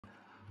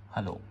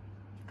Hello,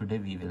 today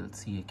we will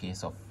see a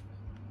case of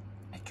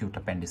acute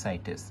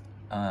appendicitis.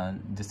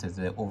 This is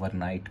an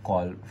overnight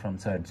call from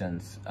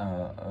surgeons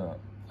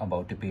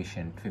about a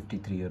patient,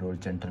 53-year-old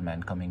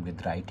gentleman coming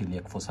with right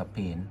iliac fossa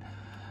pain,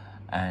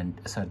 and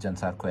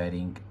surgeons are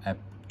querying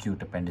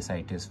acute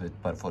appendicitis with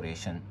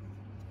perforation.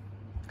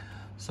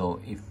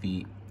 So if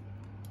we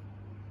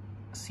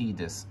see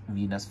this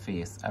venous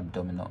face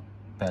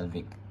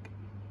abdominopelvic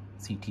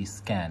CT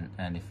scan,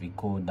 and if we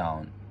go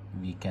down,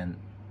 we can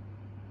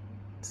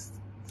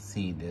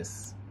see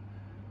this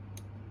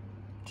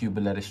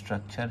tubular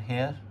structure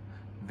here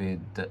with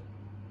the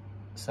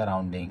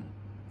surrounding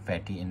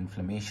fatty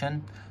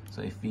inflammation.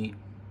 So if we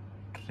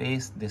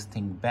trace this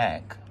thing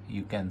back,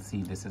 you can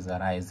see this is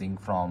arising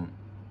from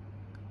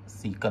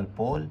cecal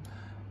pole,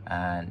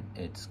 and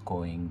it's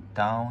going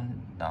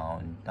down,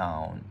 down,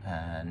 down,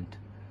 and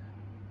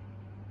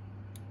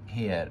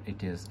here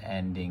it is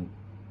ending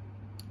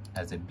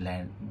as a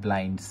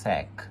blind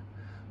sac.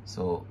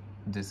 So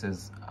this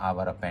is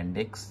our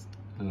appendix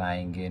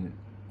lying in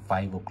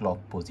 5 o'clock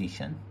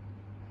position,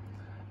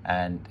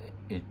 and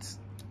it's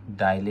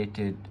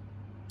dilated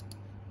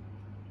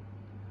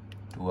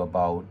to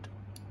about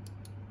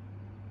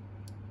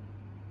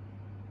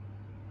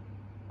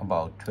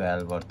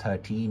 12 or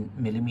 13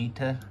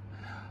 millimeter.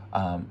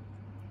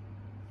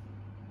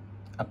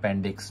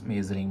 Appendix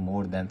measuring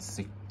more than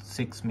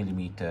 6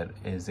 millimeter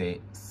is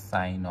a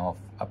sign of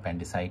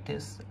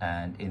appendicitis,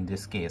 and in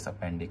this case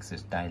appendix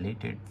is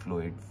dilated,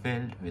 fluid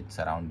filled with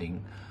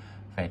surrounding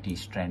fatty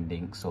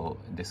stranding. So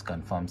this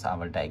confirms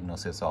our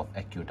diagnosis of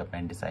acute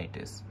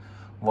appendicitis.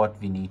 What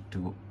we need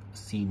to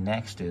see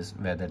next is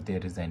whether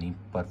there is any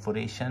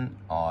perforation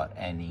or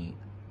any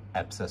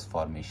abscess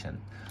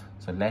formation.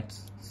 So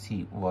let's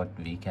see what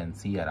we can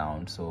see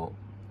around. So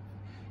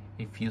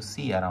if you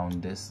see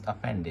around this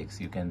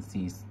appendix, you can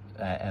see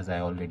as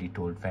I already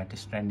told, fatty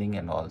stranding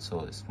and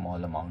also a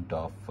small amount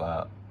of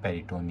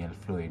peritoneal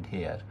fluid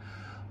here,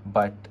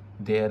 but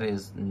there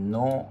is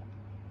no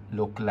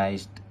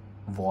localized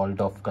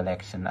Waldorf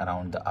collection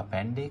around the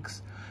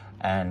appendix.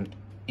 And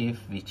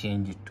if we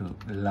change it to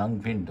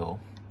lung window,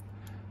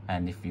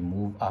 and if we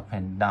move up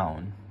and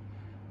down,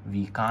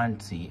 we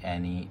can't see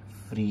any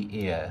free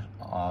air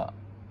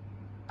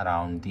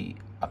around the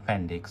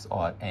appendix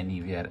or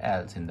anywhere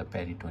else in the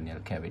peritoneal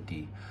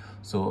cavity.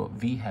 So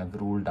we have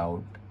ruled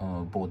out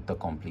both the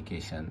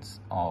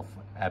complications of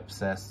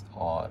abscess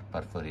or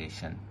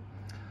perforation.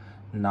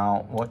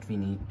 Now what we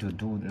need to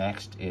do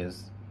next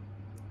is,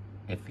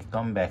 if we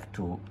come back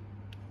to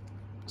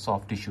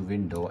soft tissue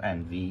window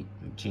and we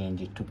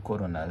change it to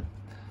coronal,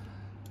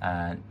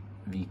 and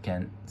we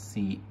can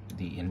see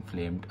the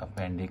inflamed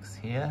appendix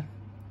here.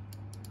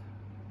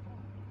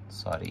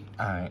 Sorry,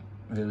 I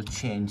will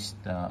change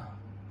the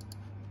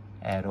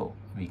arrow.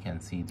 We can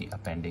see the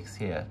appendix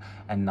here,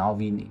 and now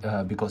we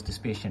because this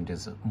patient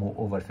is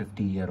over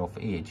 50 years of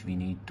age, we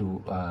need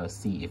to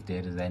see if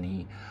there is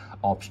any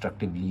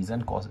obstructive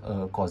lesion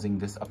causing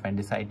this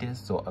appendicitis.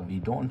 So we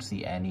don't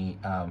see any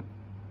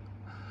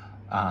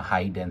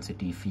high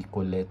density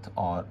fecolith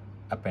or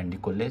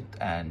appendicolith.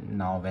 And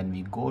now when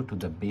we go to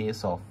the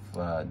base of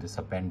this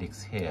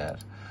appendix here,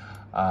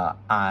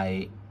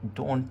 I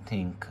don't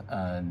think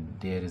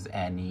there is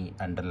any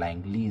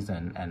underlying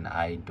lesion, and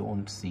I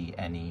don't see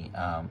any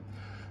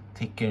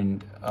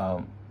thickened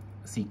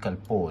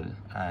cecal pole.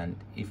 And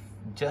if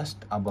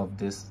just above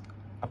this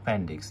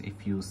appendix,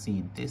 if you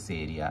see this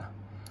area,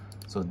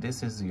 so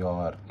this is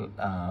your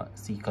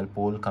cecal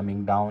pole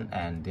coming down,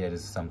 and there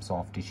is some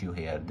soft tissue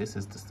here. This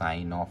is the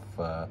sign of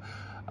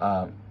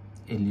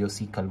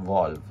ileocecal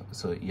valve.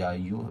 So yeah,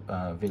 you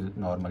will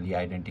normally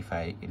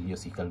identify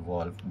ileocecal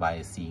valve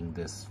by seeing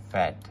this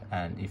fat,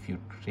 and if you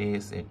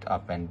trace it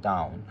up and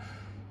down,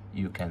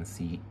 you can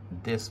see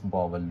this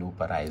bowel loop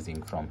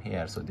arising from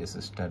here. So this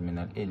is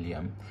terminal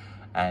ileum,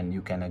 and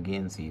you can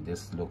again see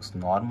this looks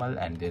normal,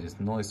 and there is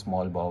no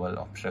small bowel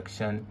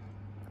obstruction.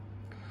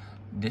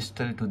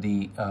 Distal to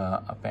the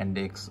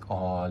appendix,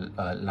 all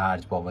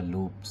large bowel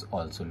loops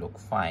also look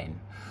fine.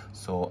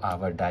 So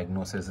our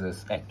diagnosis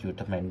is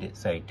acute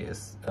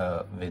appendicitis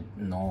with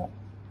no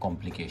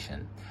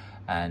complication.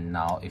 And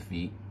now if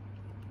we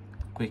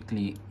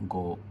quickly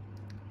go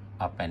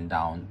up and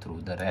down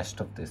through the rest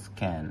of the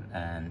scan,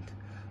 and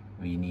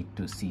we need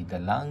to see the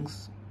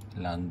lungs.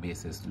 Lung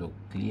bases look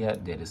clear.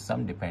 There is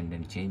some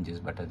dependent changes,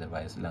 but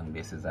otherwise lung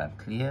bases are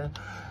clear.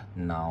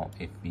 Now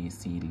if we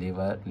see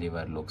liver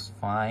looks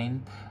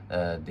fine.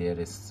 There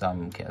is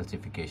some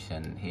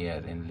calcification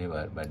here in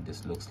liver, but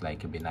this looks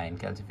like a benign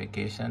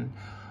calcification.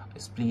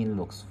 Spleen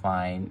looks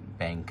fine,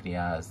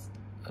 pancreas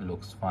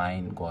looks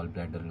fine,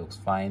 gallbladder looks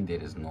fine,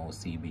 there is no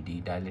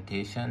CBD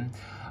dilatation.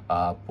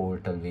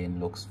 Portal vein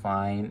looks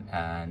fine,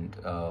 and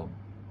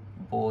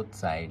both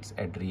sides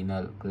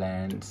adrenal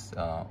glands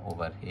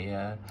over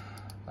here,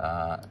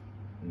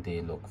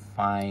 they look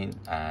fine,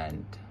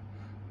 and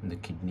the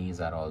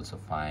kidneys are also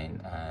fine,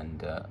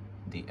 and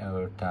the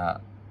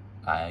aorta,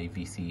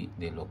 IVC,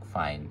 they look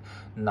fine.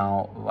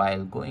 Now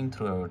while going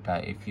through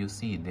aorta, if you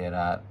see, there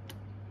are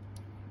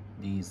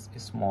these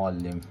small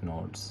lymph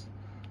nodes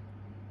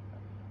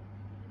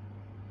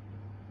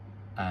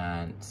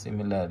And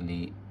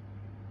similarly,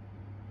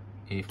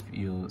 if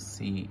you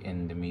see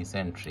in the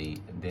mesentery,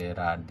 there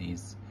are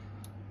these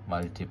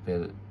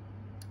multiple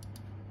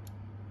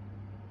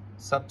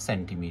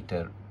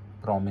sub-centimeter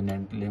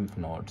prominent lymph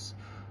nodes.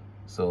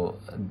 So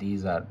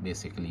these are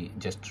basically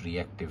just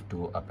reactive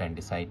to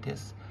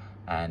appendicitis.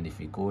 And if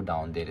we go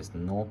down, there is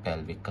no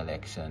pelvic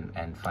collection.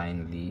 And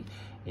finally,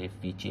 if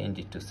we change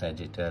it to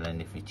sagittal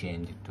and if we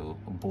change it to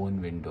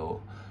bone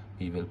window,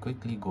 we will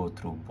quickly go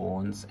through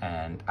bones,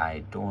 and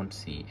I don't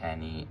see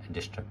any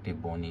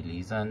destructive bony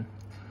lesion.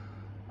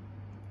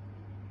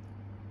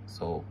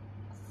 So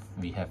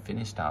we have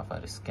finished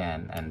our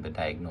scan, and the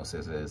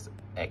diagnosis is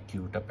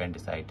acute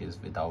appendicitis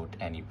without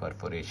any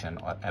perforation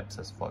or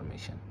abscess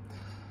formation.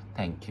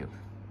 Thank you.